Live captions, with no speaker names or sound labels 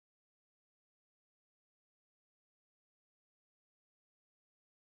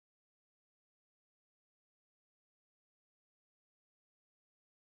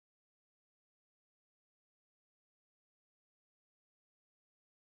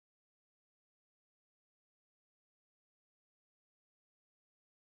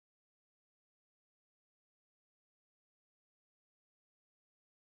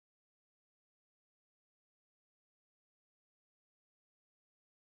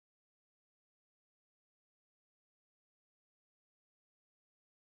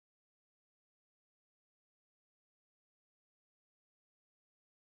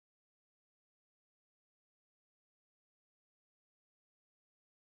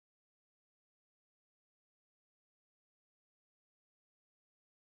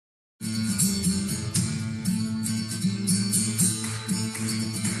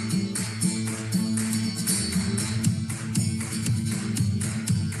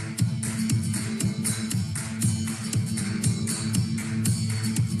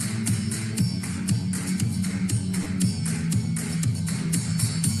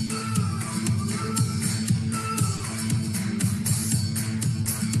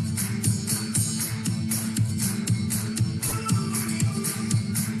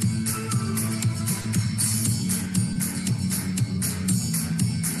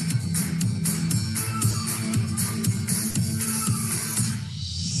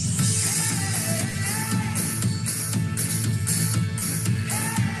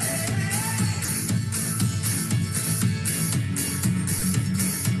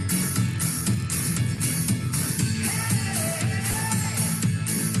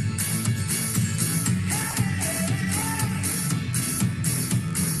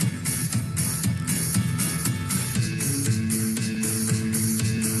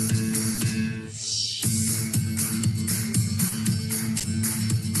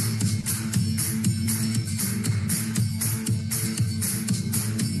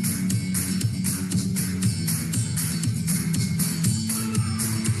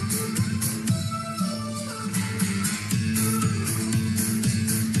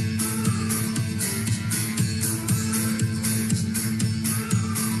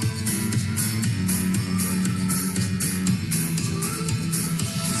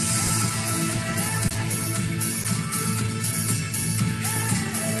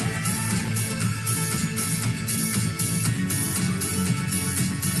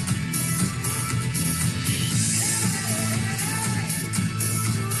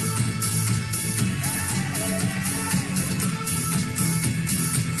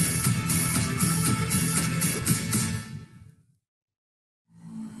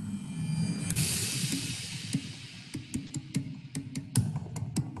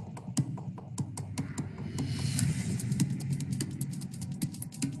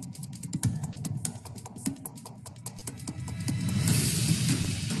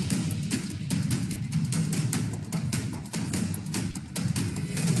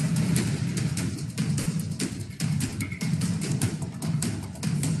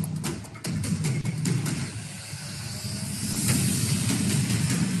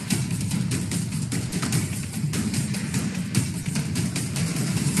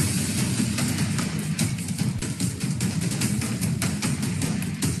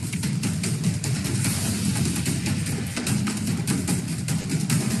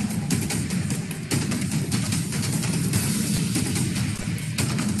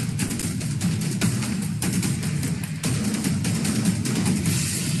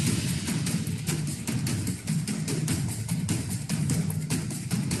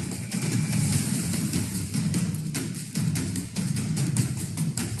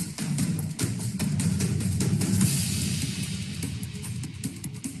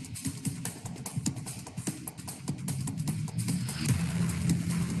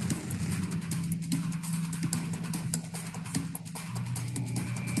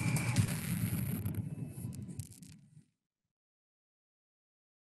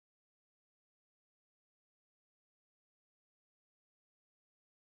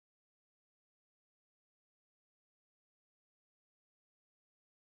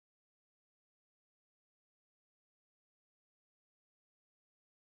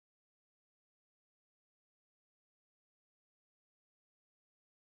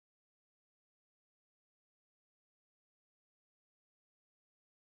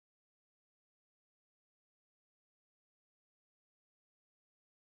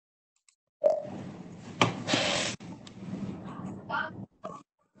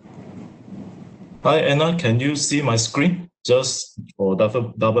Hi Anna, can you see my screen? Just for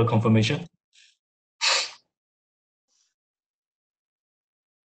double confirmation.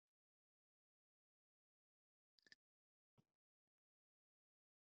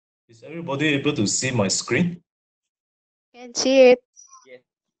 Is everybody able to see my screen? Can see it. Yes.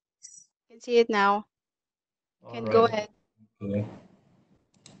 Can see it now. Can go ahead. Okay.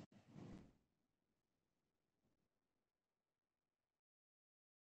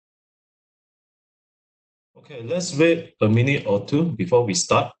 Okay, let's wait a minute or two before we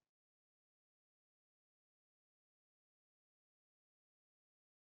start.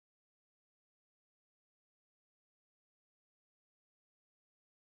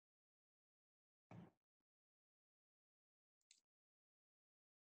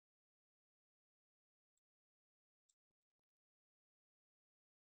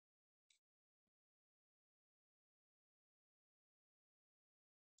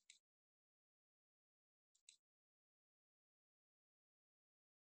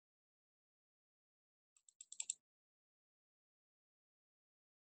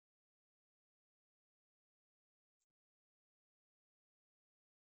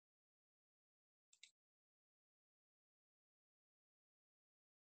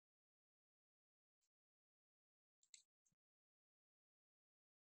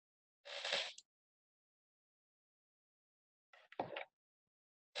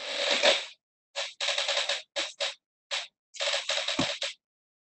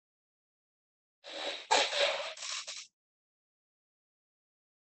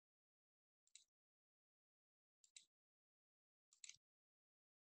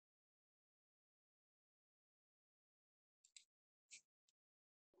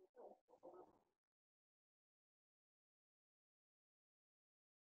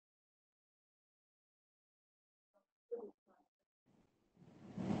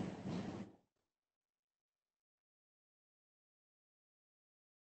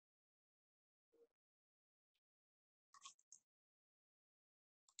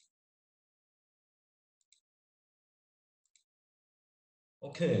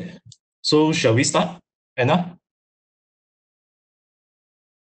 Okay, so shall we start, Anna?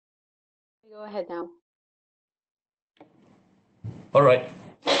 Go ahead now. All right.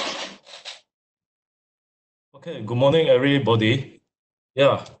 Okay, good morning, everybody.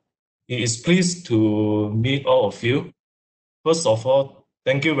 Yeah, it is pleased to meet all of you. First of all,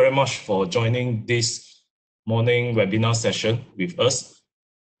 thank you very much for joining this morning webinar session with us.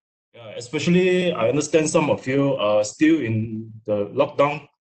 Especially, I understand some of you are still in the lockdown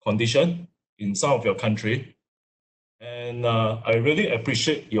condition in some of your country. And I really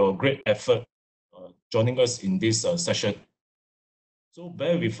appreciate your great effort joining us in this session. So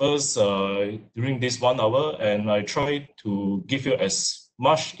bear with us during this 1 hour, and I try to give you as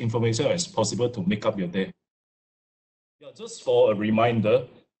much information as possible to make up your day. Yeah, just for a reminder,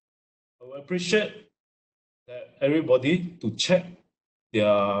 I would appreciate that everybody to check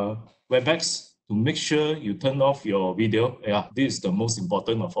their WebEx to make sure you turn off your video. Yeah, this is the most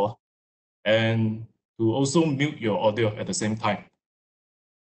important of all. And to also mute your audio at the same time.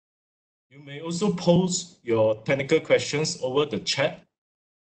 You may also post your technical questions over the chat.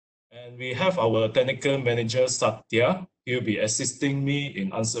 And we have our technical manager, Satya. He'll be assisting me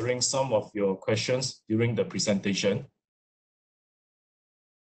in answering some of your questions during the presentation.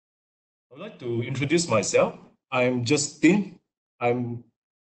 I'd like to introduce myself. I'm Justin. I'm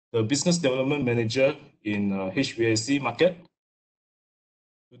the Business Development Manager in HVAC market.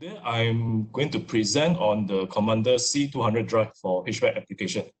 Today, I'm going to present on the Commander C200 drive for HVAC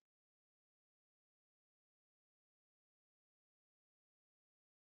application.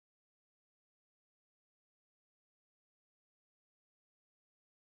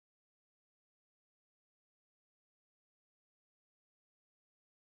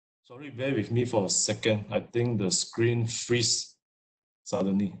 Sorry, bear with me for a second. I think the screen freeze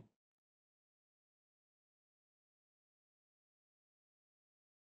suddenly.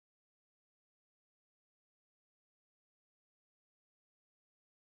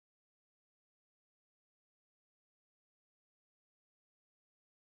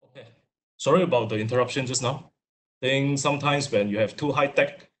 Okay. Sorry about the interruption just now. I think sometimes when you have too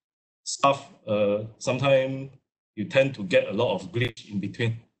high-tech stuff, sometimes you tend to get a lot of glitch in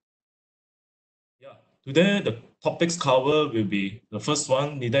between. Yeah. Today, the topics covered will be the first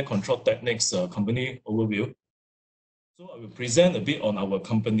one, Nidec Control Techniques company overview. So I will present a bit on our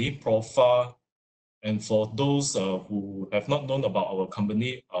company profile, and for those who have not known about our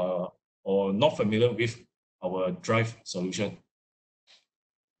company or not familiar with our drive solution.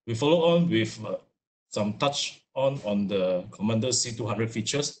 We follow on with some touch on the Commander C200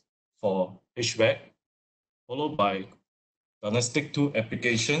 features for HVAC, followed by Diagnostic 2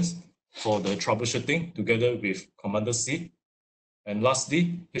 applications for the troubleshooting together with Commander C, and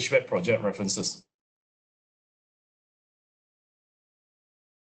lastly, HVAC project references.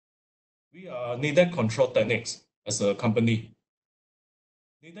 We are Nidec Control Techniques as a company.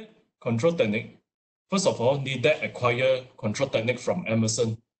 Nidec Control Technique, first of all, Nidec acquired Control Technique from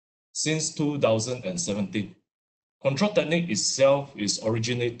Emerson since 2017. Control Technique itself is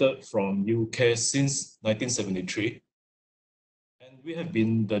originated from UK since 1973. And we have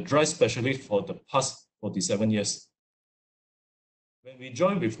been the drive specialist for the past 47 years. When we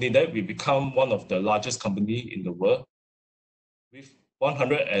joined with Nidec, we become one of the largest companies in the world with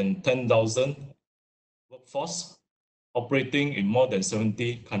 110,000 workforce operating in more than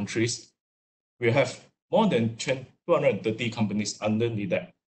 70 countries. We have more than 230 companies under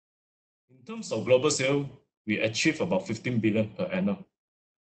Nidec. In terms of global sales, we achieve about 15 billion per annum.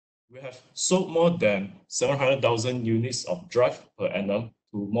 We have sold more than 700,000 units of drive per annum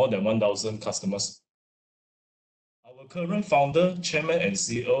to more than 1,000 customers. Our current founder, chairman, and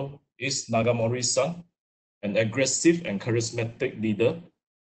CEO is Nagamori's son, an aggressive and charismatic leader.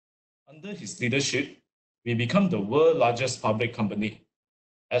 Under his leadership, we become the world's largest public company,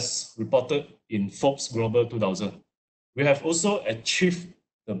 as reported in Forbes Global 2000. We have also achieved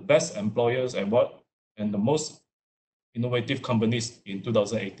the Best Employers Award and the Most Innovative Companies in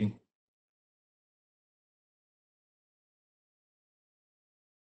 2018.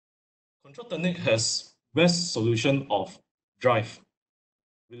 Control Technique has best solution of drive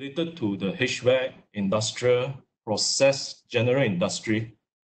related to the HVAC, industrial, process, general industry.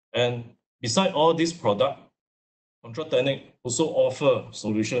 And beside all these products, Control Technique also offer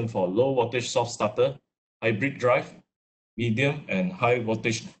solution for low voltage soft starter, hybrid drive, medium and high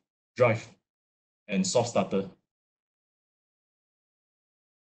voltage drive, and soft starter.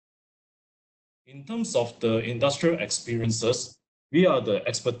 In terms of the industrial experiences, we are the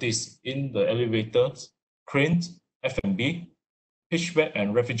expertise in the elevators, cranes, F&B, HVAC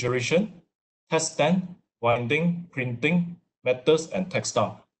and refrigeration, test stand, winding, printing, metals, and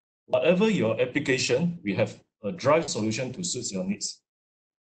textile. Whatever your application, we have a drive solution to suit your needs.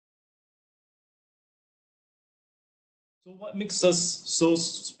 So what makes us so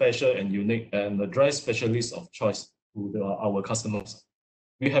special and unique and the drive specialist of choice to our customers?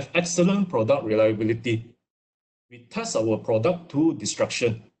 We have excellent product reliability. We test our product to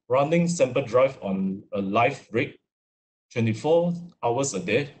destruction, running sample drive on a live rig, 24 hours a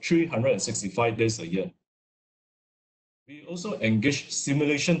day, 365 days a year. We also engage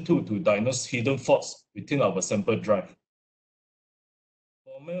simulation tool to diagnose hidden faults within our sample drive.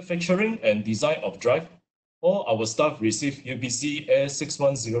 For manufacturing and design of drive, all our staff receive UBC Air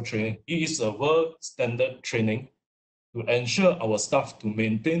 610 training. It is a world standard training to ensure our staff to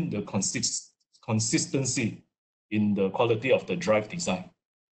maintain the consistency in the quality of the drive design.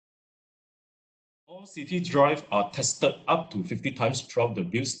 All CT drives are tested up to 50 times throughout the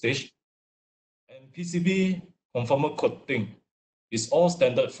build stage, and PCB conformal coating is all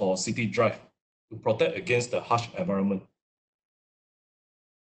standard for CT drive to protect against the harsh environment.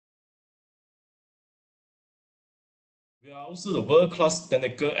 We are also the world-class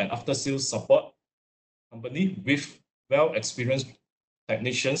technical and after-sales support company with well-experienced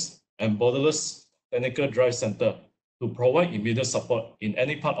technicians and borderless technical drive center to provide immediate support in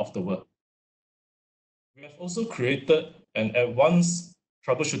any part of the world. We have also created an advanced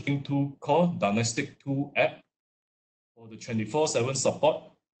troubleshooting tool called Diagnostic 2 app for the 24/7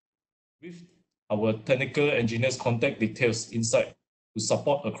 support with our technical engineers' contact details inside to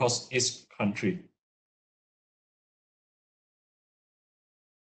support across each country.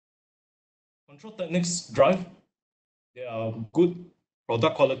 Control Techniques drive, they are good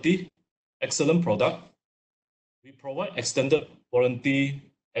product quality, excellent product. We provide extended warranty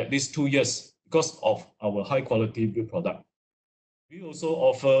at least 2 years because of our high quality build product. We also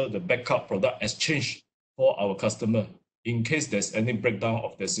offer the backup product exchange for our customer in case there's any breakdown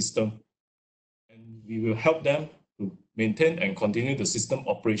of the system. And we will help them to maintain and continue the system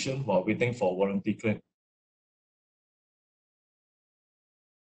operation while waiting for warranty claim.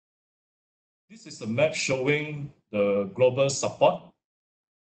 This is a map showing the global support.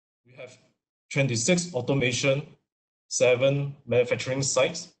 We have 26 automation, 7 manufacturing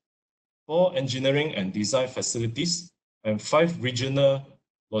sites, 4 engineering and design facilities, and 5 regional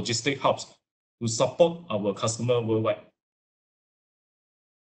logistic hubs to support our customer worldwide.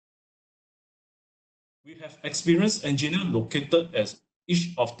 We have experienced engineers located at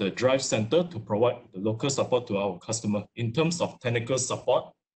each of the drive center to provide the local support to our customer in terms of technical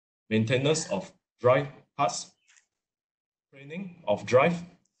support, maintenance of drive parts, training of drive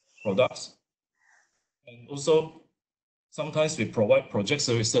products, and also sometimes we provide project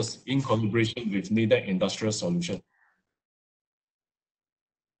services in collaboration with needed industrial solution.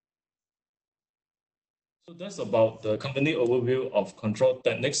 So that's about the company overview of Control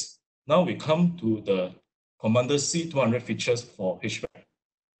Techniques. Now we come to the Commander C200 features for HVAC.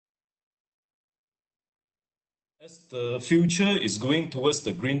 As the future is going towards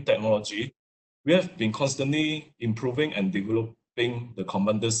the green technology, we have been constantly improving and developing the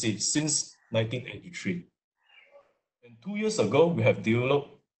Commander C since 1983. And 2 years ago, we have developed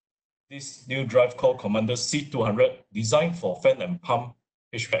this new drive called Commander C200, designed for fan and pump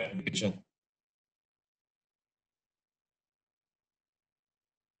HVAC application.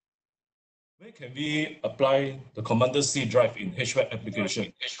 Where can we apply the Commander C drive in HVAC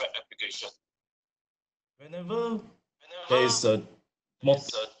application? Whenever there is a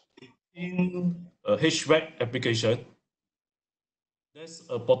motor in a HVAC application, there's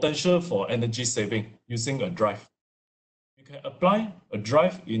a potential for energy saving using a drive. You can apply a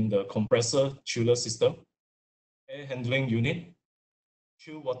drive in the compressor chiller system, air handling unit,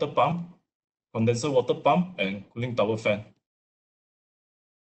 chill water pump, condenser water pump, and cooling tower fan.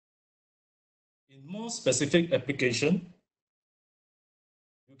 In more specific application,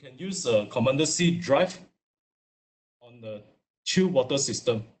 you can use a Commander C drive on the chill water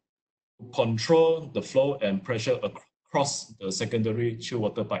system to control the flow and pressure across the secondary chill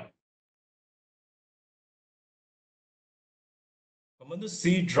water pipe. Commander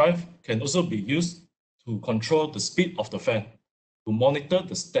C drive can also be used to control the speed of the fan, to monitor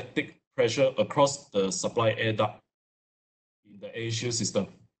the static pressure across the supply air duct in the air shield system.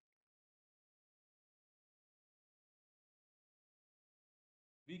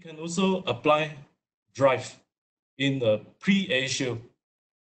 We can also apply drive in the pre-air shield,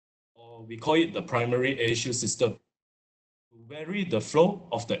 or we call it the primary air shield system, to vary the flow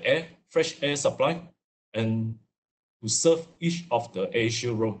of the air, fresh air supply, and to serve each of the air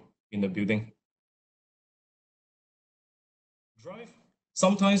shield room in the building. Drive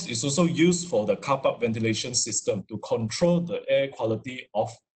sometimes is also used for the car park ventilation system to control the air quality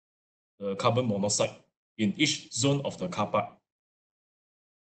of the carbon monoxide in each zone of the car park.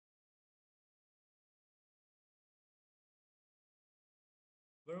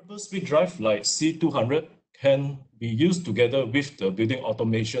 Variable speed drive like C200 can be used together with the building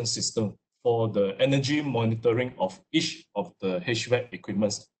automation system for the energy monitoring of each of the HVAC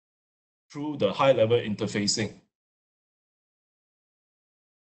equipment through the high-level interfacing.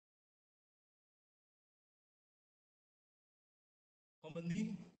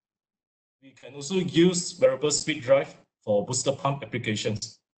 Commonly, we can also use variable speed drive for booster pump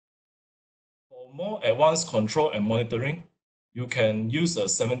applications. For more advanced control and monitoring, you can use a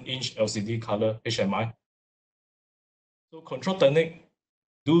 7-inch LCD color HMI. So Control Technique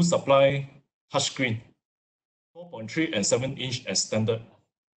do supply touchscreen, 4.3 and 7-inch as standard.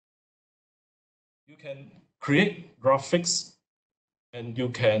 You can create graphics and you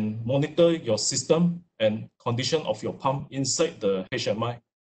can monitor your system and condition of your pump inside the HMI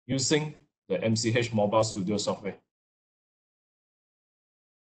using the MCH Mobile Studio software.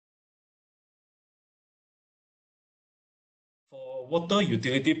 For water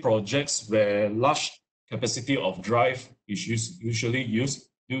utility projects where large capacity of drive is usually used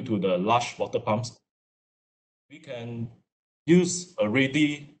due to the large water pumps, we can use a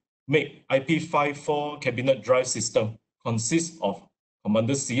ready-made IP54 cabinet drive system consists of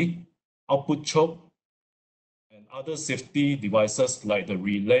Commander C, output choke, and other safety devices like the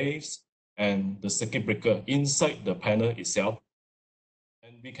relays and the circuit breaker inside the panel itself.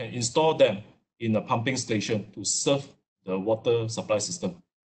 And we can install them in a pumping station to serve the water supply system.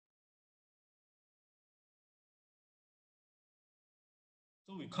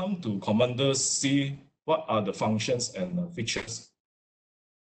 So we come to Commander C. What are the functions and features?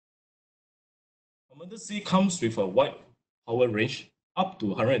 Commander C comes with a wide power range up to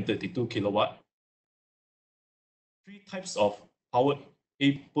 132 kilowatt. 3 types of power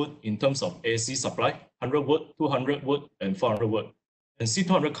input in terms of AC supply, 100 watt, 200 watt, and 400 watt. And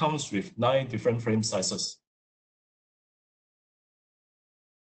C200 comes with 9 different frame sizes.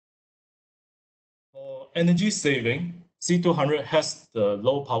 For energy saving, C200 has the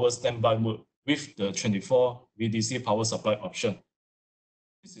low power standby mode with the 24 VDC power supply option.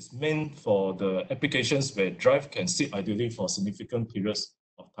 This is meant for the applications where drive can sit ideally for significant periods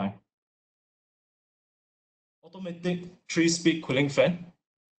of time. Automatic 3-speed cooling fan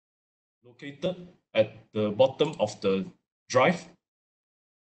located at the bottom of the drive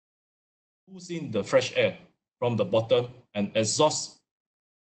pulls in the fresh air from the bottom and exhausts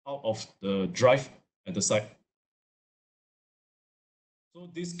out of the drive at the side. So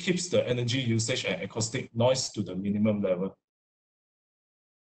this keeps the energy usage and acoustic noise to the minimum level.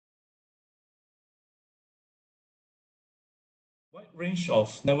 Wide range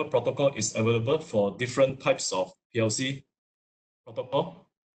of network protocol is available for different types of PLC protocol.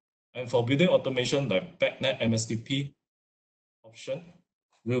 And for building automation like BACnet MSTP option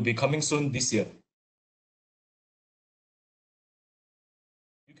will be coming soon this year.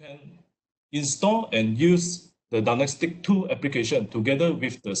 You can install and use the Diagnostic 2 application together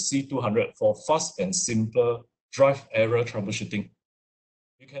with the C200 for fast and simple drive error troubleshooting.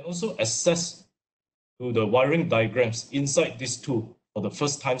 You can also access to the wiring diagrams inside this tool for the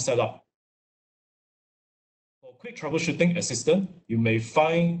first time setup. For quick troubleshooting assistance, you may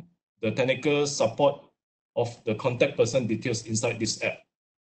find the technical support of the contact person details inside this app.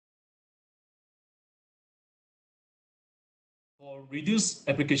 For reduced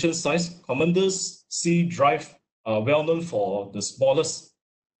application size, Commanders C drive are well known for the smallest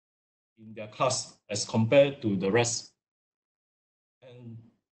in their class as compared to the rest. And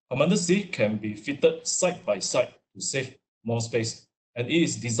Commander C can be fitted side by side to save more space, and it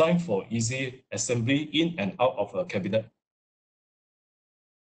is designed for easy assembly in and out of a cabinet.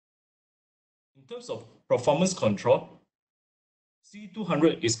 In terms of performance control,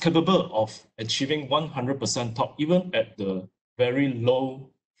 C200 is capable of achieving 100% torque even at the very low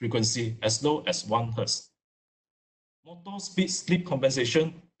frequency, as low as 1 Hz. Motor speed slip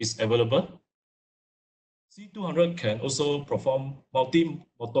compensation is available. C200 can also perform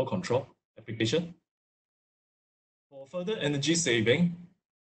multi-motor control application. For further energy saving,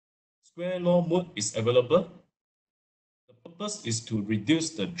 square law mode is available. The purpose is to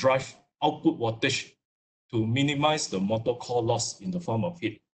reduce the drive output voltage to minimize the motor core loss in the form of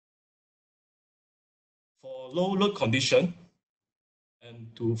heat. For low load condition,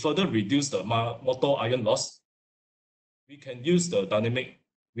 and to further reduce the motor iron loss, we can use the dynamic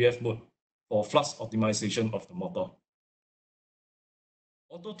VF mode for flux optimization of the motor.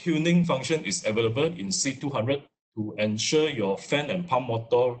 Auto tuning function is available in C200 to ensure your fan and pump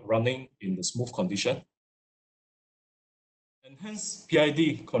motor running in the smooth condition. Enhanced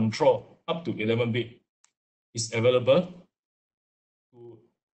PID control up to 11 bit is available to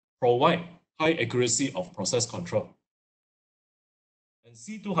provide high accuracy of process control. And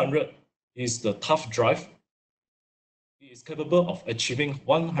C200 is the tough drive. It is capable of achieving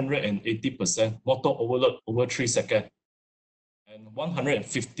 180% motor overload over 3 seconds and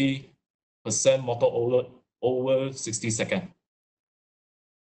 150% motor overload over 60 seconds.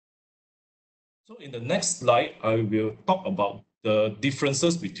 So in the next slide, I will talk about the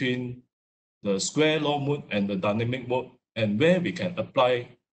differences between the square law mode and the dynamic mode and where we can apply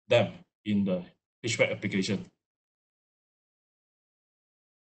them in the HVAC application.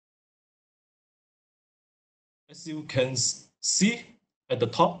 As you can see at the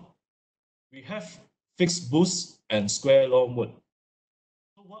top, we have fixed boost and square law mode.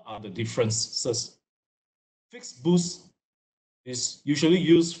 So what are the differences? Fixed boost is usually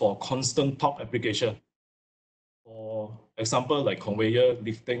used for constant torque application. For example, like conveyor,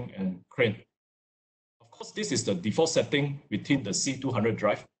 lifting, and crane. Of course, this is the default setting within the C200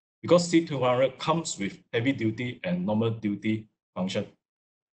 drive because C200 comes with heavy duty and normal duty function.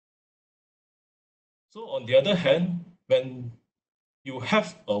 So on the other hand, when you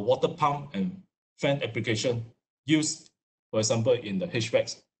have a water pump and fan application used, for example, in the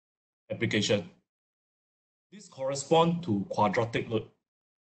HVAC application, this corresponds to quadratic load.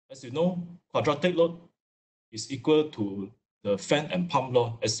 As you know, quadratic load is equal to the fan and pump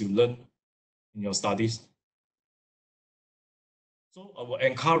law as you learn in your studies. So I will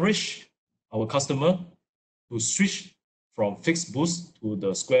encourage our customer to switch from fixed boost to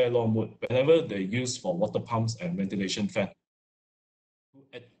the square law mode whenever they use for water pumps and ventilation fan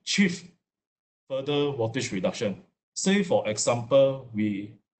to achieve further voltage reduction. Say, for example,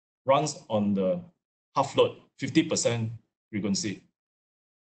 we run on the half load, 50% frequency.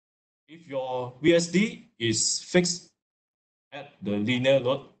 If your VSD is fixed at the linear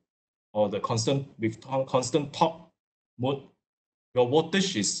load or the constant torque mode, your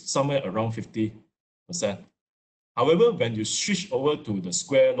voltage is somewhere around 50%. However, when you switch over to the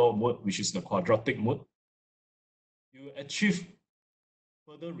square law mode, which is the quadratic mode, you achieve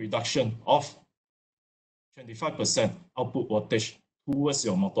further reduction of 25% output voltage towards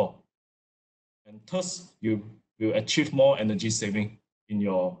your motor. And thus, you will achieve more energy saving in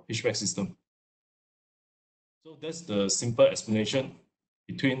your HVAC system. So that's the simple explanation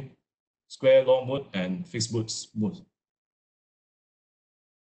between square law mode and fixed boost mode.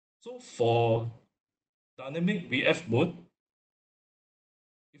 So for dynamic VF mode,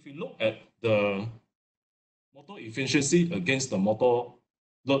 if if you look at the motor efficiency against the motor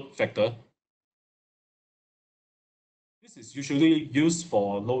load factor, this is usually used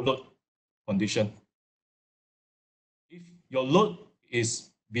for low load condition. If your load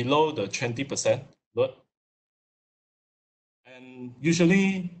is below the 20% load, and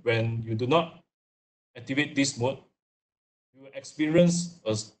usually when you do not activate this mode, you will experience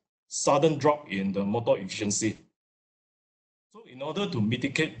a sudden drop in the motor efficiency. So in order to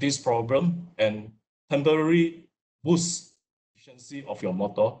mitigate this problem and temporarily boost efficiency of your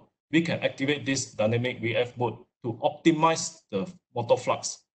motor, we can activate this dynamic VF mode to optimize the motor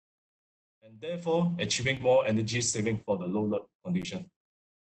flux and therefore achieving more energy saving for the low load condition.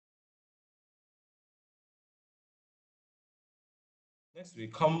 Next, we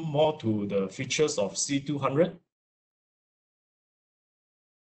come more to the features of C200.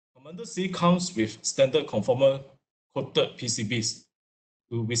 Commander C comes with standard conformal coated PCBs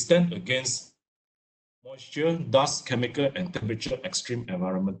to withstand against moisture, dust, chemical, and temperature extreme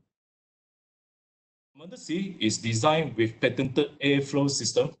environment. Commander C is designed with patented airflow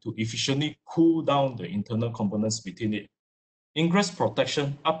system to efficiently cool down the internal components within it. Ingress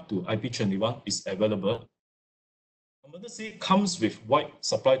protection up to IP21 is available. Commander C comes with wide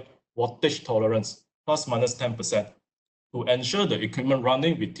supply wattage tolerance, plus minus 10%, to ensure the equipment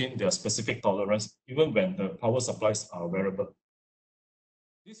running within their specific tolerance, even when the power supplies are variable.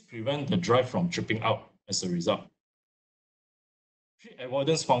 This prevents the drive from tripping out as a result. Trip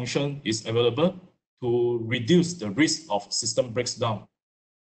avoidance function is available to reduce the risk of system breakdown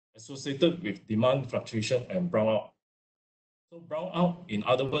associated with demand fluctuation and brownout. So brownout, in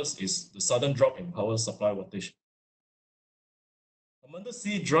other words, is the sudden drop in power supply wattage. Commander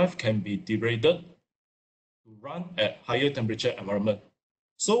C drive can be derated to run at higher temperature environment.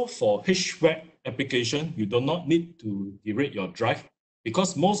 So for HVAC application, you do not need to derate your drive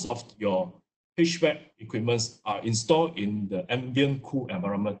because most of your HVAC equipments are installed in the ambient cool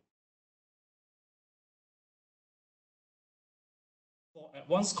environment. For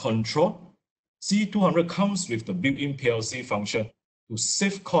advanced control, C200 comes with the built-in PLC function to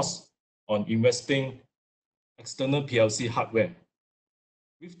save costs on investing external PLC hardware.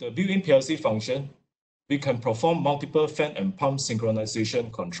 With the built-in PLC function, we can perform multiple fan and pump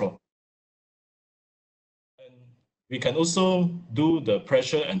synchronization control. And we can also do the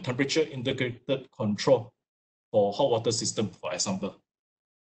pressure and temperature integrated control for hot water system, for example.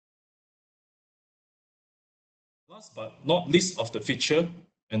 Last but not least of the feature,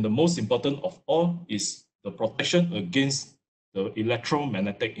 and the most important of all, is the protection against the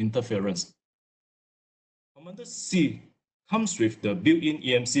electromagnetic interference. Commander C comes with the built-in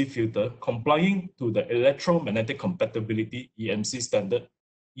EMC filter complying to the electromagnetic compatibility EMC standard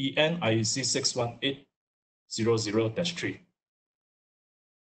EN IEC 61800-3.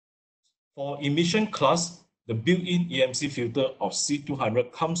 For emission class, the built-in EMC filter of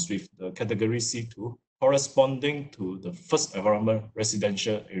C200 comes with the category C2 corresponding to the first environment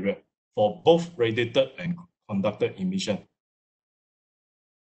residential area for both radiated and conducted emission.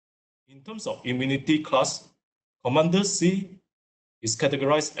 In terms of immunity class, Commander C is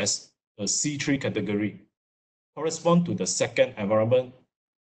categorized as a C3 category, correspond to the second environment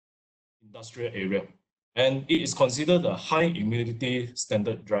industrial area, and it is considered a high immunity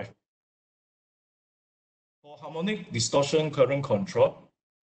standard drive. For harmonic distortion current control,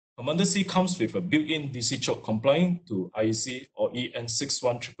 Commander C comes with a built-in DC choke complying to IEC or EN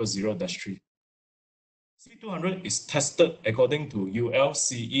 61000-3. C200 is tested according to UL,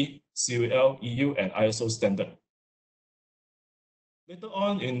 CE, CUL, EU, and ISO standard. Later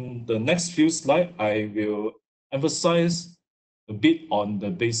on in the next few slides, I will emphasize a bit on the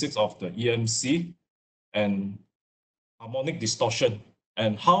basics of the EMC and harmonic distortion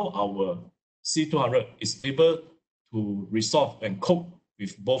and how our C200 is able to resolve and cope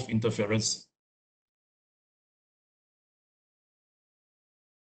with both interference.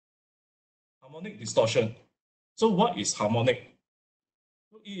 Harmonic distortion. So what is harmonic?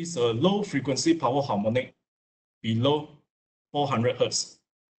 It is a low frequency power harmonic below 400 Hz.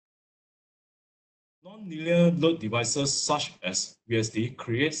 Non-linear load devices such as VSD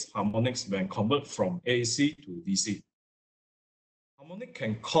creates harmonics when converted from AC to DC. Harmonic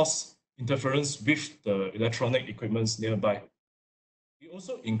can cause interference with the electronic equipments nearby. It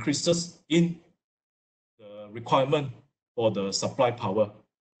also increases in the requirement for the supply power.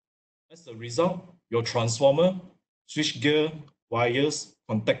 As a result, your transformer, switchgear, wires,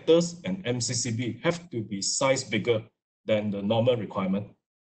 contactors, and MCCB have to be sized bigger than the normal requirement.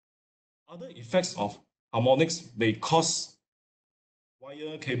 Other effects of harmonics may cause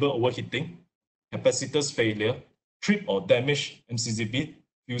wire cable overheating, capacitors failure, trip or damage MCCB,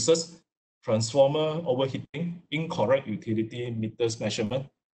 fuses, transformer overheating, incorrect utility meters measurement,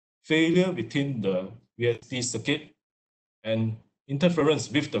 failure within the VSD circuit, and interference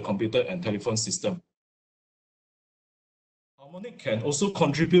with the computer and telephone system. Harmonic can also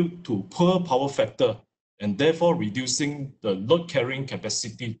contribute to poor power factor and therefore reducing the load carrying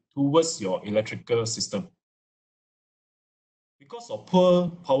capacity towards your electrical system. Because of poor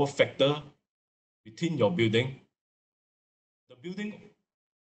power factor within your building, the building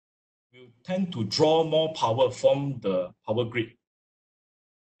will tend to draw more power from the power grid.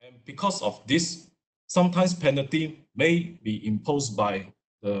 And because of this, sometimes penalty may be imposed by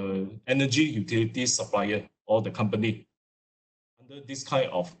the energy utility supplier or the company under this kind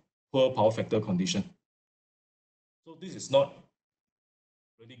of poor power factor condition. So this is not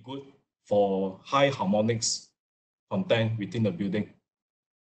really good for high harmonics content within the building.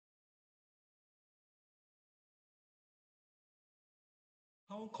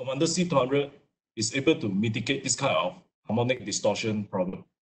 How Commander C200 is able to mitigate this kind of harmonic distortion problem?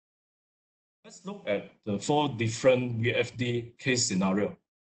 Let's look at the 4 different VFD case scenario.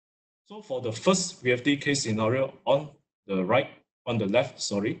 So for the first VFD case scenario on the left,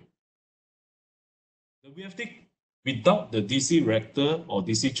 the VFD without the DC reactor or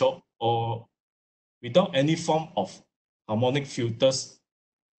DC choke or without any form of harmonic filters,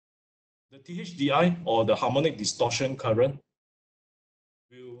 the THDI or the harmonic distortion current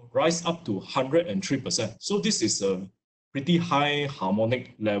will rise up to 103%. So this is a pretty high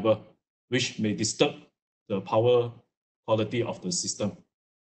harmonic level, which may disturb the power quality of the system.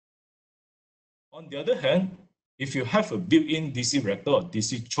 On the other hand, if you have a built-in DC reactor or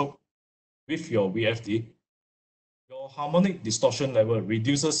DC choke with your VFD, your harmonic distortion level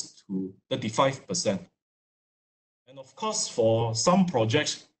reduces to 35%. And of course, for some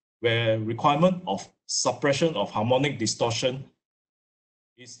projects where requirement of suppression of harmonic distortion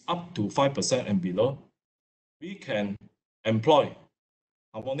is up to 5% and below, we can employ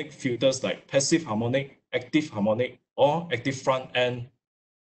harmonic filters like passive harmonic, active harmonic, or active front-end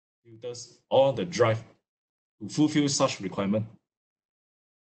filters or the drive to fulfill such requirement.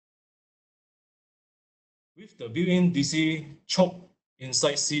 With the built-in DC choke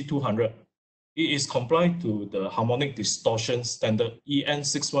inside C200, it is compliant to the harmonic distortion standard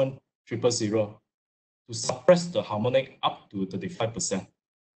EN61000 to suppress the harmonic up to 35%.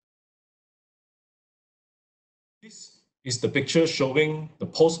 This is the picture showing the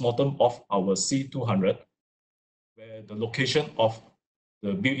post-mortem of our C200, where the location of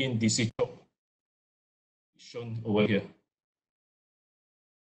the built-in DC choke is shown over here.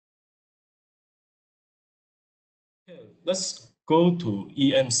 Okay, let's go to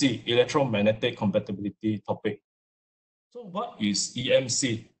EMC, electromagnetic compatibility topic. So what is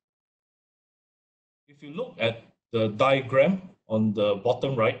EMC? If you look at the diagram on the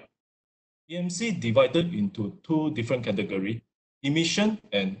bottom right, EMC divided into 2 different categories, emission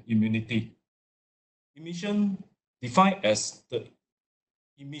and immunity. Emission defined as the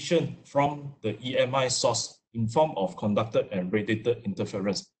emission from the EMI source in form of conducted and radiated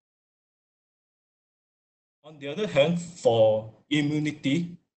interference. On the other hand, for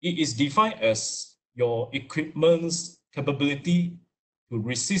immunity, it is defined as your equipment's capability to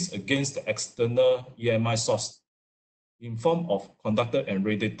resist against the external EMI source in form of conducted and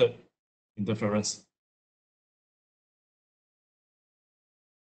radiated interference.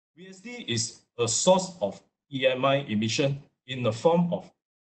 VSD is a source of EMI emission in the form of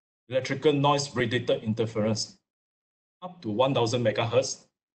electrical noise radiated interference up to 1000 MHz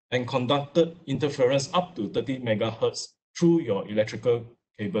and conducted interference up to 30 MHz through your electrical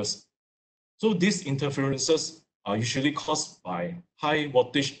cables. So these interferences are usually caused by high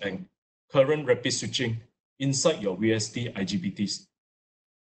voltage and current rapid switching inside your VSD IGBTs.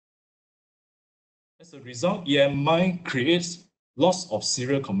 As a result, EMI creates loss of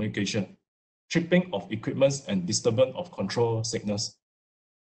serial communication, tripping of equipment, and disturbance of control signals.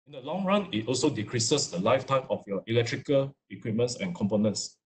 In the long run, it also decreases the lifetime of your electrical equipment and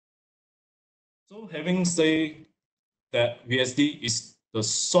components. So having said that VSD is the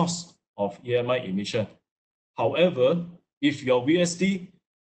source of EMI emission, however, if your VSD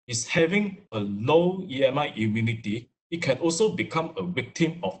is having a low EMI immunity, it can also become a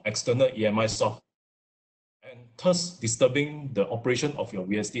victim of external EMI source and thus disturbing the operation of your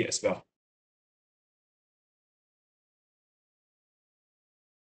VSD as well.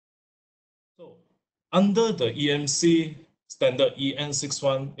 So under the EMC standard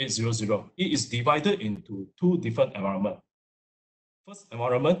EN61800, it is divided into 2 different environments. First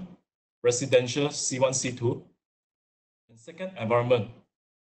environment, residential C1, C2, and second environment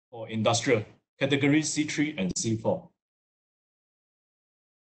for industrial, category C3 and C4.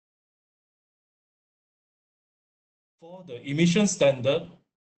 For the emission standard,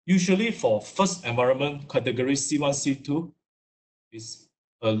 usually for first environment category C1, C2 is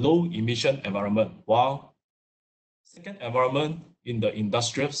a low emission environment, while second environment in the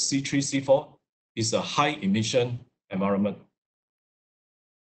industrial C3, C4 is a high emission environment.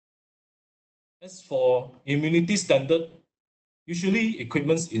 As for immunity standard, usually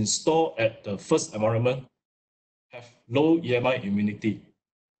equipments installed at the first environment have low EMI immunity,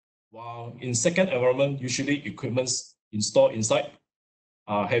 while in second environment, usually equipments installed inside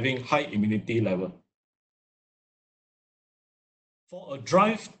are having high immunity level. For a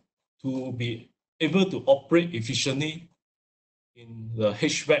drive to be able to operate efficiently in the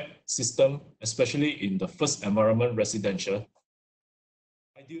HVAC system, especially in the first environment residential,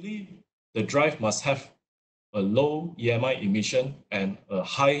 ideally, the drive must have a low EMI emission and a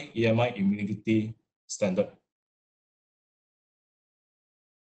high EMI immunity standard.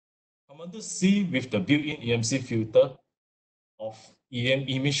 Commander C with the built-in EMC filter of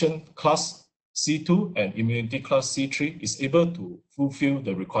emission class C2 and immunity class C3 is able to fulfill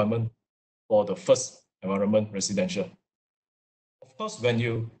the requirement for the first environment residential. Of course, when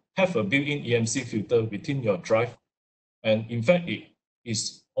you have a built-in EMC filter within your drive, and in fact, it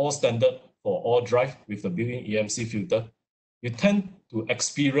is all standard for all drive with the built-in EMC filter, you tend to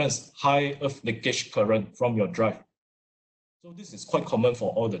experience high earth leakage current from your drive. So this is quite common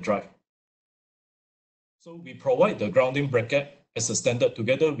for all the drive. So we provide the grounding bracket as a standard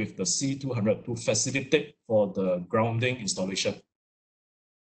together with the C200 to facilitate for the grounding installation.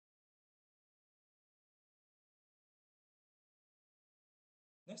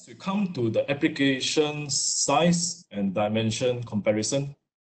 Next, we come to the application size and dimension comparison.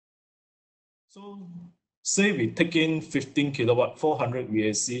 So say we take in 15 kilowatt, 400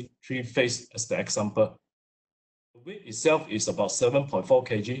 VAC, three-phase as the example. The weight itself is about 7.4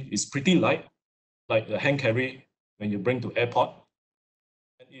 kg. It's pretty light, like the hand carry when you bring to airport.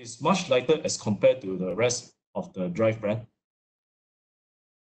 And it's much lighter as compared to the rest of the drive brand.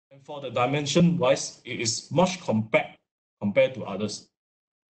 And for the dimension-wise, it is much compact compared to others.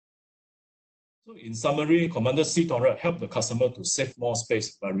 So in summary, Commander C200 helped the customer to save more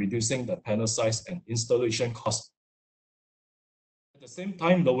space by reducing the panel size and installation cost. At the same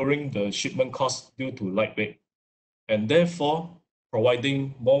time, lowering the shipment cost due to lightweight, and therefore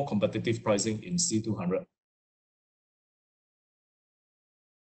providing more competitive pricing in C200.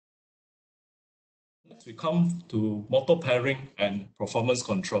 Next, we come to motor pairing and performance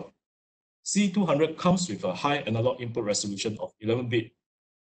control. C200 comes with a high analog input resolution of 11 bit,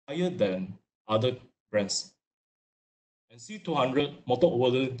 higher than other brands. And C200 motor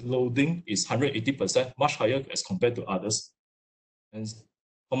overloading is 180%, much higher as compared to others. And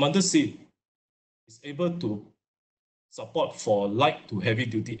Commander C is able to support for light to heavy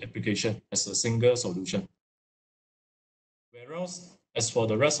duty application as a single solution. Whereas as for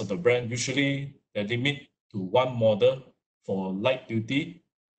the rest of the brand, usually they limit to one model for light duty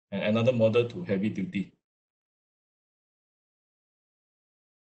and another model to heavy duty.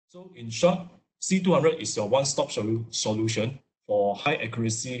 So in short, C200 is your one-stop solution for high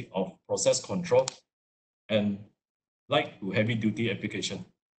accuracy of process control and light to heavy duty application.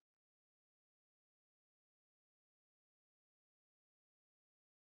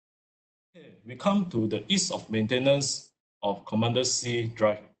 Okay, we come to the ease of maintenance of Commander C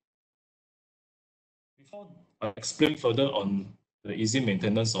drive. Before I explain further on the easy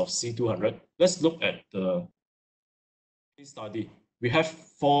maintenance of C200, let's look at the case study. We have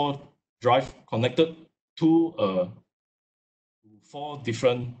 4 drive connected to 4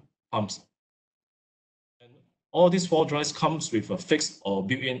 different pumps. And all these 4 drives comes with a fixed or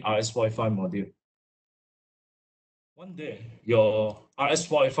built-in RS Wi-Fi module. One day, your RS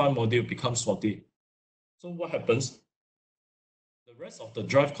Wi-Fi module becomes faulty. So what happens? The rest of the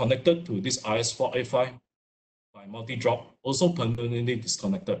drive connected to this RS Wi-Fi by multi-drop also permanently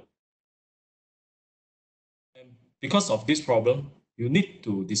disconnected. And because of this problem, you need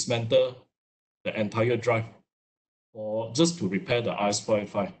to dismantle the entire drive or just to repair the RS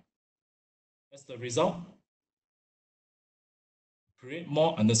Wi-Fi. As the result, create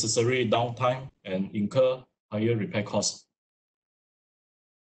more unnecessary downtime and incur higher repair costs.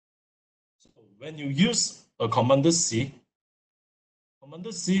 So when you use a Commander C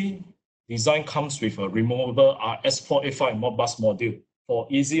design comes with a removable RS485 Modbus module for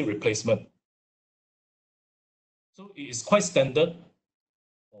easy replacement. So it is quite standard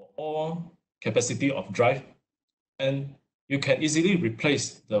for all capacity of drive, and you can easily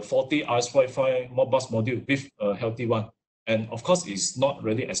replace the faulty RS Wi-Fi Modbus module with a healthy one. And of course, it's not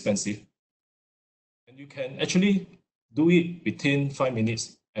really expensive. And you can actually do it within 5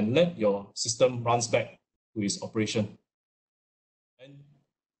 minutes and let your system runs back to its operation. And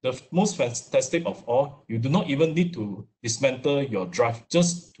the most fantastic of all, you do not even need to dismantle your drive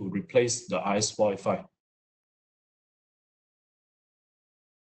just to replace the IS Wi-Fi.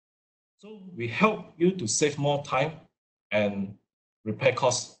 So we help you to save more time and repair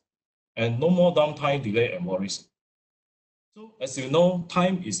costs, and no more downtime, delay, and worries. So as you know,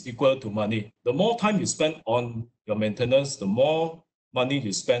 time is equal to money. The more time you spend on your maintenance, the more money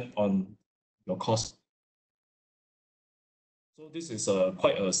you spend on your cost. So this is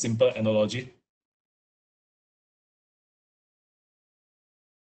quite a simple analogy.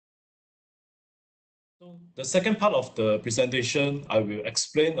 So the second part of the presentation, I will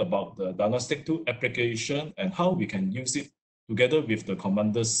explain about the Diagnostic tool application and how we can use it together with the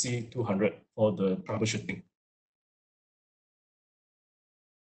Commander C200 for the troubleshooting.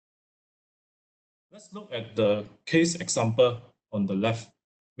 Let's look at the case example on the left.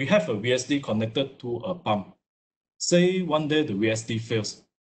 We have a VSD connected to a pump. Say one day the VSD fails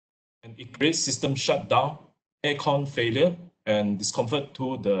and it creates system shutdown, aircon failure, and discomfort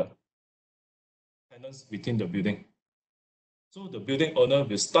to the tenants within the building. So the building owner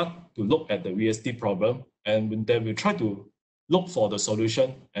will start to look at the VSD problem, and they will try to look for the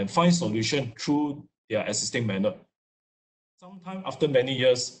solution and find solution through their existing manual. Sometime after many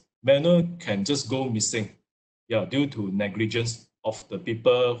years, manual can just go missing, due to negligence of the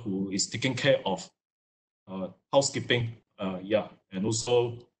people who is taking care of housekeeping, and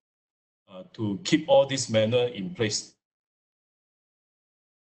also to keep all this manual in place.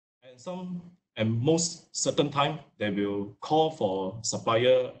 And most certain time, they will call for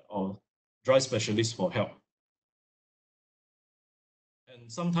supplier or drive specialist for help. And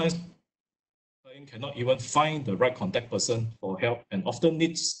sometimes client cannot even find the right contact person for help and often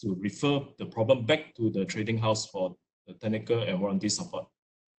needs to refer the problem back to the trading house for the technical and warranty support.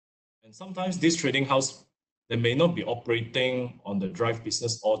 And sometimes this trading house, they may not be operating on the drive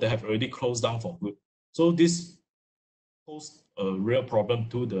business or they have already closed down for good. So this poses a real problem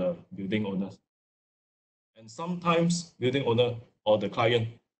to the building owners. And sometimes building owner or the client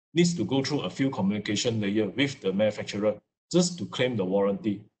needs to go through a few communication layer with the manufacturer just to claim the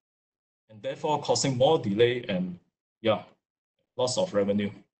warranty, and therefore causing more delay and loss of revenue.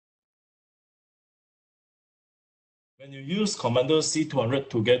 When you use Commander C200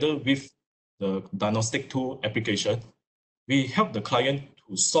 together with the Diagnostic tool application, we help the client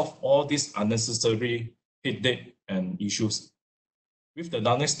to solve all these unnecessary headache and issues. With the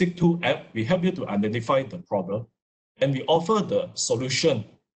Diagnostic tool app, we help you to identify the problem, and we offer the solution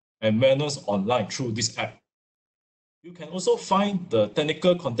and manuals online through this app. You can also find the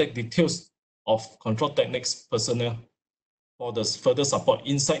technical contact details of control techniques personnel for the further support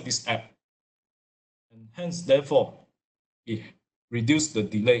inside this app. And hence, therefore, it reduces the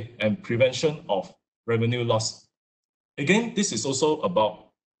delay and prevention of revenue loss. Again, this is also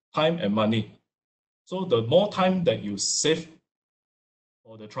about time and money. So the more time that you save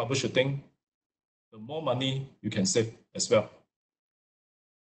for the troubleshooting, the more money you can save as well.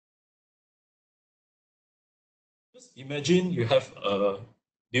 Just imagine you have a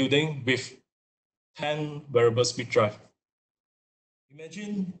building with 10 variable speed drive.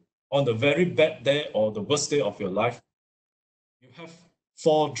 Imagine on the very bad day or the worst day of your life, you have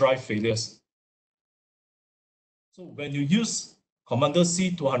 4 drive failures. So when you use Commander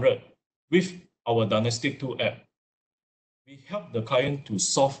C200 with our Diagnostic tool app, we help the client to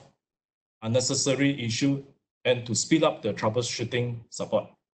solve unnecessary issue and to speed up the troubleshooting support.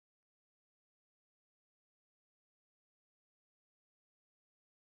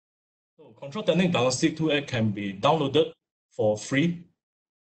 So Control Technique Diagnostic tool app can be downloaded for free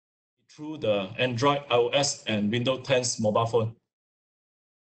through the Android, iOS, and Windows 10's mobile phone.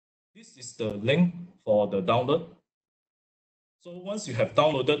 This is the link for the download. So once you have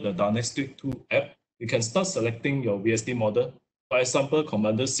downloaded the Diagnostic tool app, you can start selecting your VSD model, for example,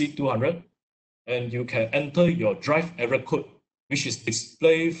 Commander C200, and you can enter your drive error code, which is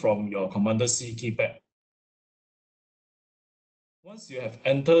displayed from your Commander C keypad. Once you have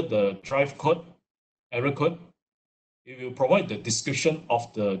entered the drive code, error code, it will provide the description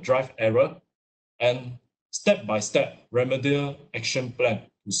of the drive error and step-by-step remedial action plan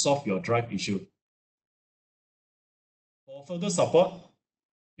to solve your drive issue. For further support,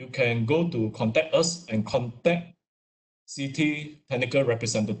 you can go to contact us and contact CT technical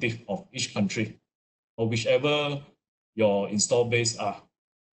representative of each country or whichever your install base are.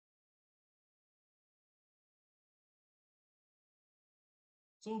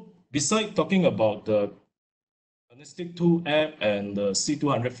 So besides talking about the Diagnostic tool app and the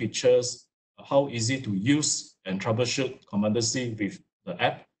C200 features, how easy to use and troubleshoot Commander C with the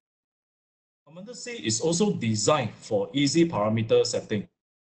app, Commander C is also designed for easy parameter setting.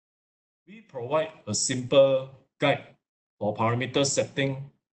 We provide a simple guide for parameter setting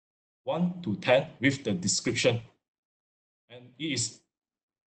 1 to 10 with the description, and it is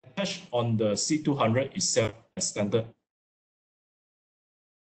attached on the C200 itself as standard.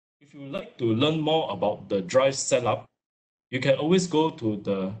 If you would like to learn more about the drive setup, you can always go to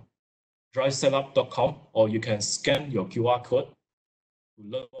the drivesetup.com, or you can scan your QR code to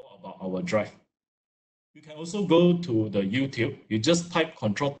learn more about our drive. You can also go to the YouTube. You just type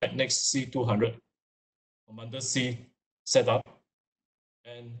Control Techniques C200 Commander C setup,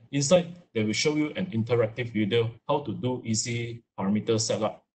 and inside they will show you an interactive video how to do easy parameter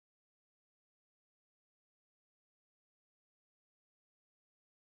setup.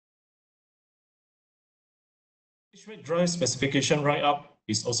 HVAC drive specification write-up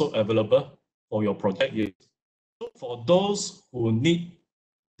is also available for your project use. So for those who need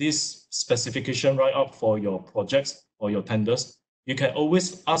this specification write-up for your projects or your tenders, you can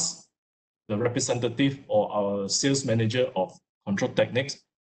always ask the representative or our sales manager of Control Techniques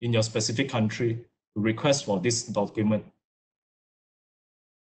in your specific country to request for this document.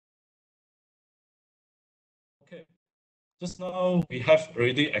 Okay, just now we have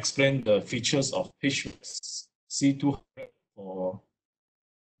already explained the features of HVAC C200 for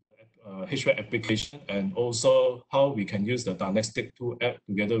HVAC application, and also how we can use the Diagnostic 2 app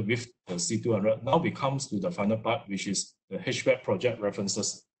together with the C200. Now we comes to the final part, which is the HVAC project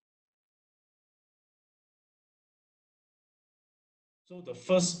references. So the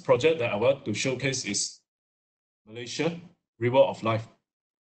first project that I want to showcase is Malaysia River of Life,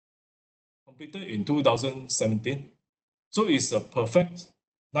 completed in 2017. So it's a perfect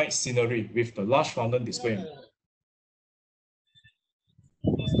night scenery with the large fountain display.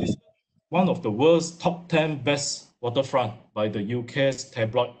 This is one of the world's top 10 best waterfront by the UK's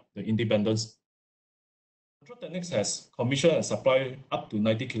tabloid, The Independent. Control Techniques has commissioned and supplied up to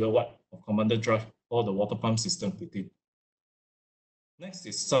 90 kilowatt of Commander drive for the water pump system with it. Next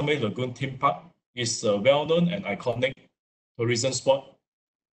is Sunway Lagoon Theme Park. It's a well-known and iconic tourism spot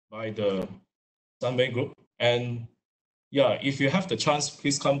by the Sunway Group. And yeah, if you have the chance,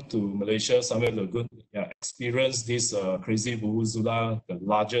 please come to Malaysia, Sunway Lagoon. Yeah, experience this crazy Vuvuzela, the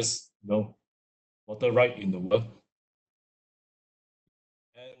largest water ride in the world.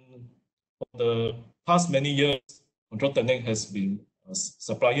 And for the past many years, Control Technique has been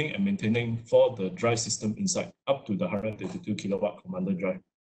supplying and maintaining for the drive system inside up to the 132 kilowatt Commander drive.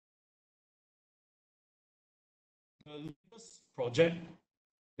 The latest project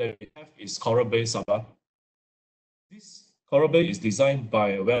that we have is Coral Bay Sabah. This Coral Bay is designed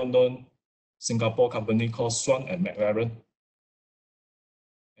by a well-known Singapore company called Swan and McLaren.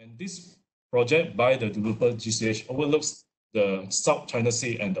 And this project by the developer GCH overlooks the South China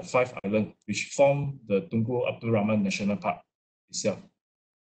Sea and the 5 islands, which form the Tunku Abdul Rahman National Park itself.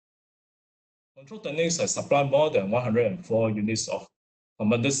 Control Techniques has supplied more than 104 units of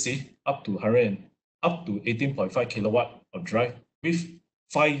Commander C up to 18.5 kilowatt of drive with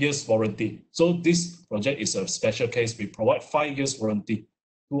 5 years warranty. So this project is a special case. We provide 5 years warranty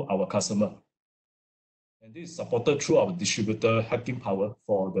to our customer. And this is supported through our distributor Hacking Power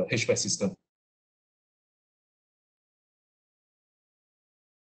for the HVAC system.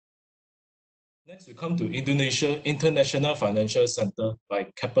 Next, we come to Indonesia International Financial Center by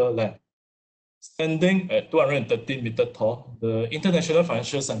Keppel Land. Standing at 213 meters tall, the International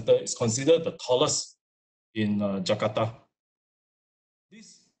Financial Center is considered the tallest in Jakarta.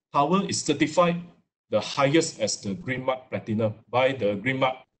 This tower is certified the highest as the Green Mark Platinum by the Green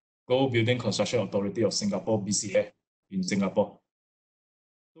Mark Gold Building Construction Authority of Singapore, BCA, in Singapore.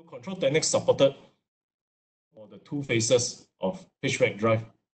 So Control Techniques supported for the 2 phases of HVAC drive.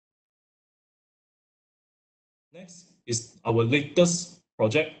 Next is our latest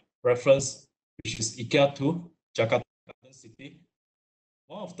project reference, which is IKEA 2, Jakarta Garden City,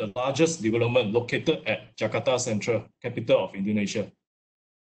 one of the largest development located at Jakarta Central, capital of Indonesia.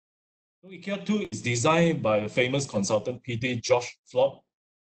 So IKEA 2 is designed by a famous consultant, PT George Floyd,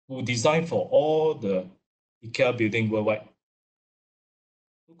 who designed for all the IKEA building worldwide.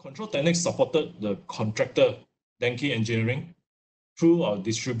 So Control Techniques supported the contractor, Denki Engineering, through our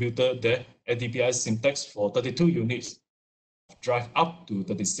distributor there, ADPI Syntax, for 32 units of drive up to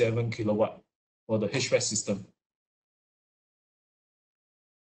 37 kilowatt for the HVAC system.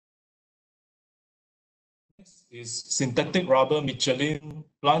 Next is synthetic rubber Michelin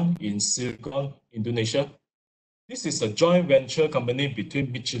plant in Cilegon, Indonesia. This is a joint venture company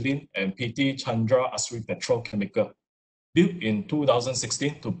between Michelin and PT Chandra Asri Petrochemical, built in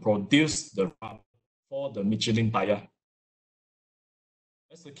 2016 to produce the rubber for the Michelin tire.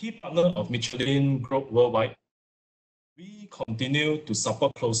 As a key partner of Michelin Group worldwide, we continue to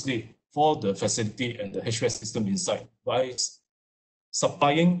support closely for the facility and the HVAC system inside by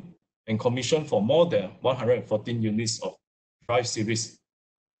supplying and commission for more than 114 units of drive series,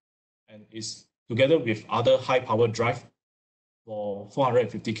 and is together with other high power drive for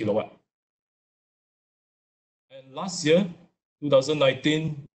 450 kilowatt. And last year,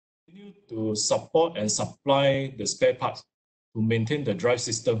 2019, continue to support and supply the spare parts to maintain the drive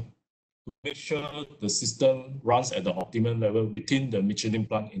system, to make sure the system runs at the optimum level within the Michelin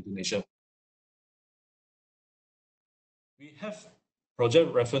plant Indonesia. We have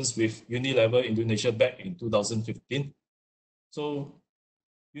project reference with Unilever Indonesia back in 2015. So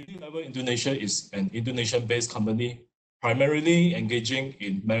Unilever Indonesia is an Indonesian-based company primarily engaging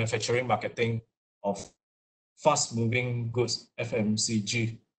in manufacturing marketing of fast-moving goods,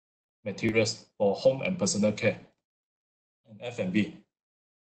 FMCG materials for home and personal care, and F&B.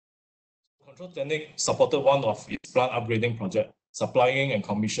 Control Technic supported one of its plant upgrading project, supplying and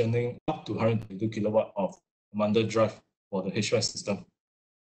commissioning up to 122 kilowatt of commander drive for the HVAC system.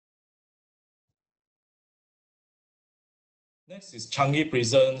 Next is Changi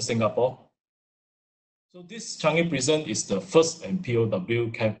Prison, Singapore. So this Changi Prison is the first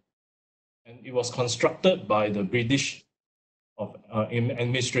POW camp, and it was constructed by the British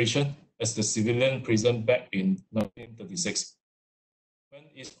administration as the civilian prison back in 1936. When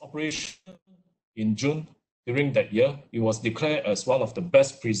its operation in June during that year, it was declared as one of the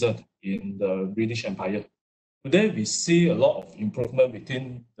best prisons in the British Empire. Today, we see a lot of improvement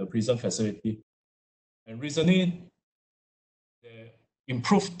within the prison facility. And recently, they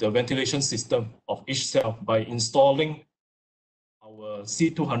improved the ventilation system of each cell by installing our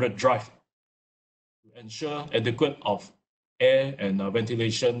C200 drive to ensure adequate of air and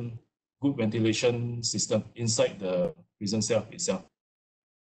ventilation, good ventilation system inside the prison cell itself.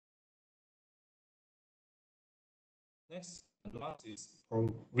 Next, and last is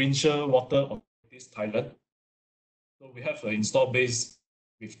Provincial Water Authorities Thailand. So we have an install base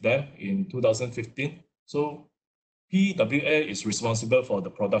with them in 2015. So PWA is responsible for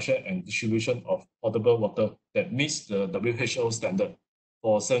the production and distribution of potable water that meets the WHO standard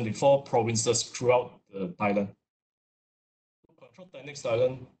for 74 provinces throughout Thailand. Control Technics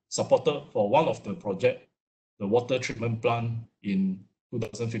Thailand supported for one of the project, the water treatment plant in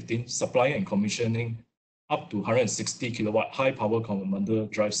 2015, supplying and commissioning up to 160 kilowatt high power commander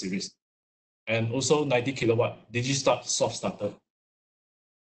drive series, and also 90 kilowatt DigiStart soft starter.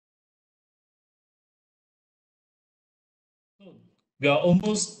 So we are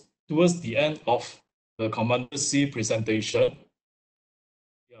almost towards the end of the Commander C presentation.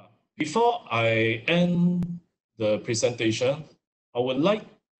 Yeah. Before I end the presentation, I would like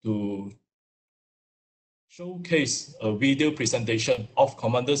to showcase a video presentation of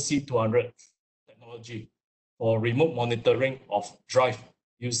Commander C200 technology for remote monitoring of drive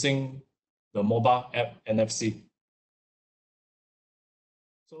using the mobile app NFC.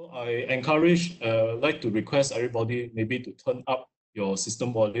 So I like to request everybody maybe to turn up your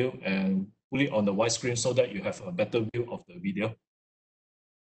system volume and put it on the widescreen so that you have a better view of the video.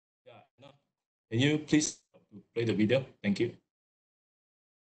 Yeah, can you please play the video? Thank you.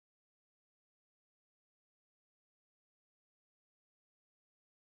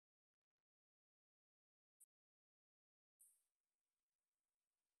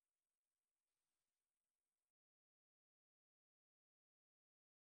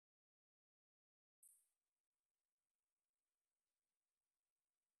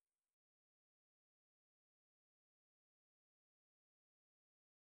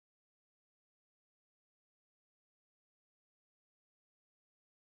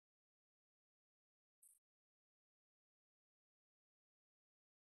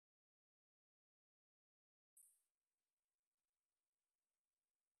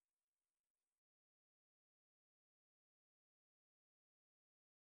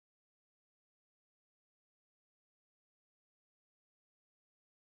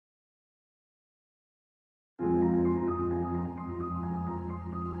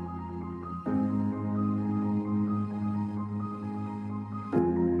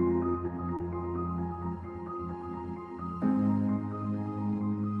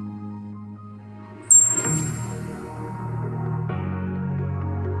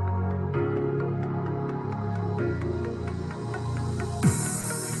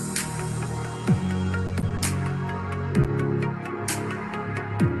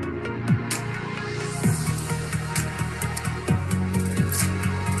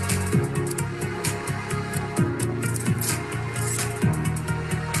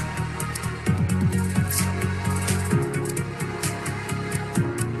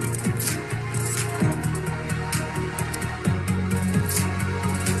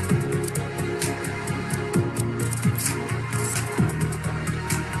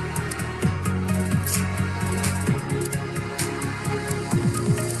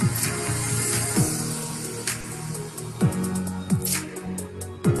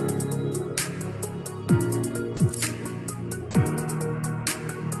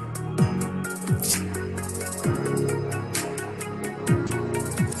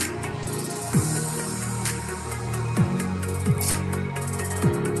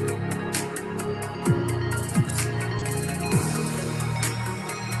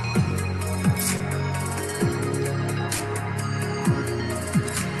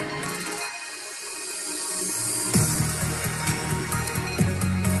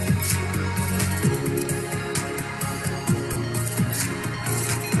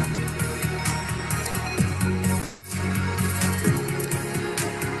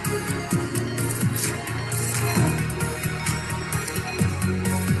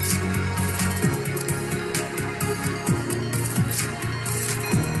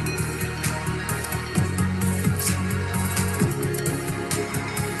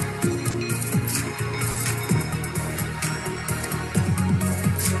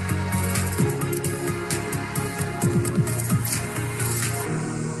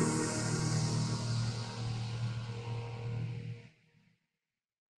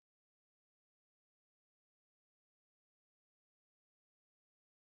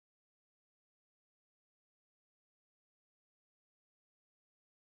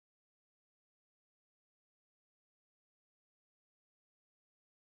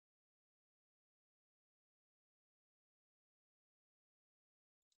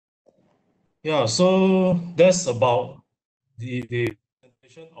 Yeah, so that's about the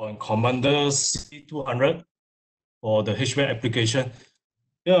presentation on Commander C200 for the HVAC application.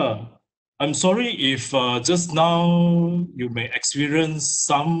 Yeah, I'm sorry if just now you may experience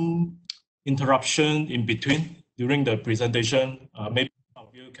some interruption in between during the presentation. Maybe some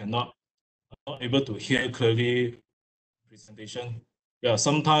of you not able to hear clearly presentation. Yeah,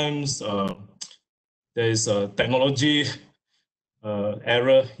 sometimes there is a technology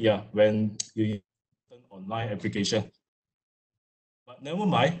error. Yeah, when you use an online application. But never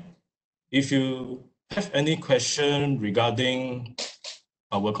mind. If you have any question regarding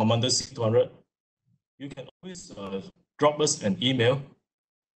our Commander C200, you can always drop us an email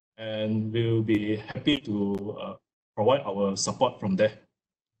and we'll be happy to provide our support from there.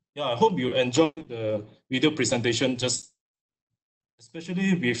 Yeah, I hope you enjoyed the video presentation, just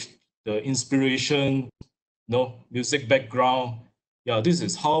especially with the inspiration, music background. Yeah, this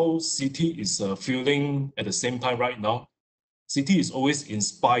is how CT is feeling at the same time right now. CT is always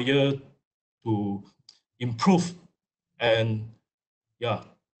inspired to improve and yeah,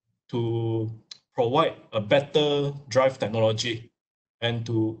 to provide a better drive technology and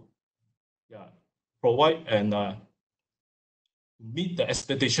to yeah, provide and meet the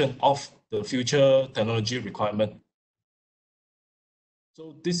expectation of the future technology requirement.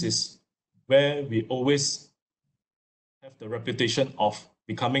 So this is where we always have the reputation of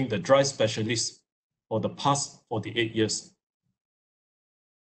becoming the drive specialist for the past 48 years.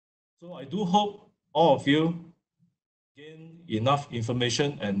 So I do hope all of you gain enough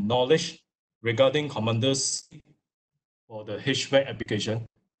information and knowledge regarding commanders for the HVAC application.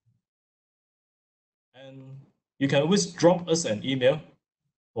 And you can always drop us an email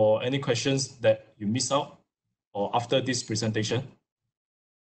for any questions that you miss out or after this presentation.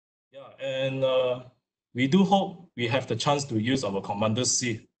 Yeah, and we do hope we have the chance to use our Commander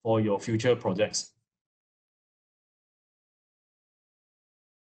C for your future projects.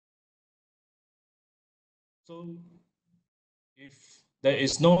 So if there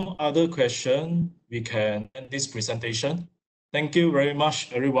is no other question, we can end this presentation. Thank you very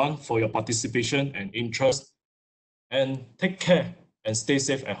much, everyone, for your participation and interest. And take care and stay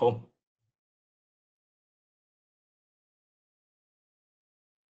safe at home.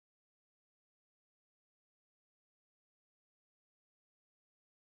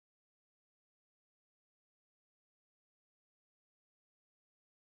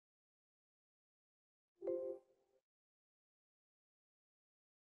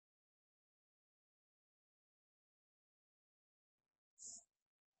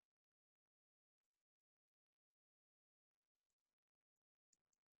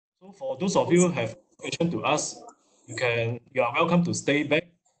 So for those of you who have question to ask, you are welcome to stay back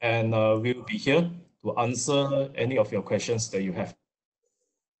and we'll be here to answer any of your questions that you have.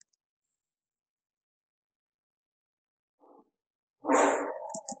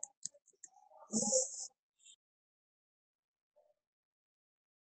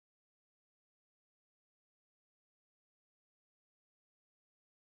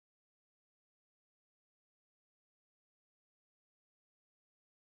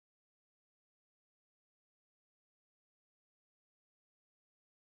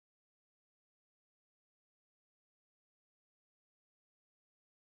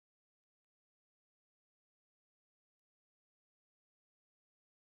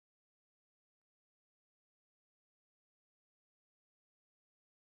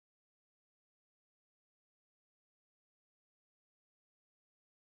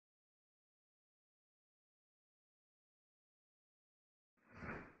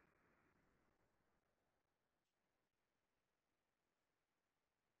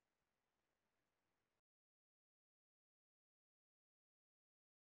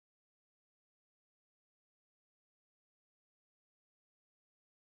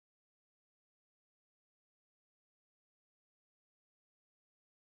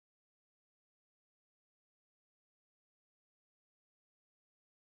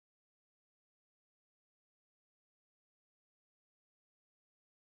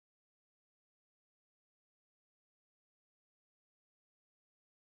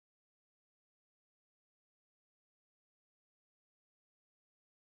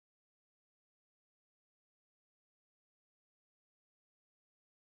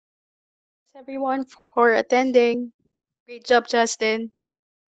 Thanks everyone for attending. Great job, Justin.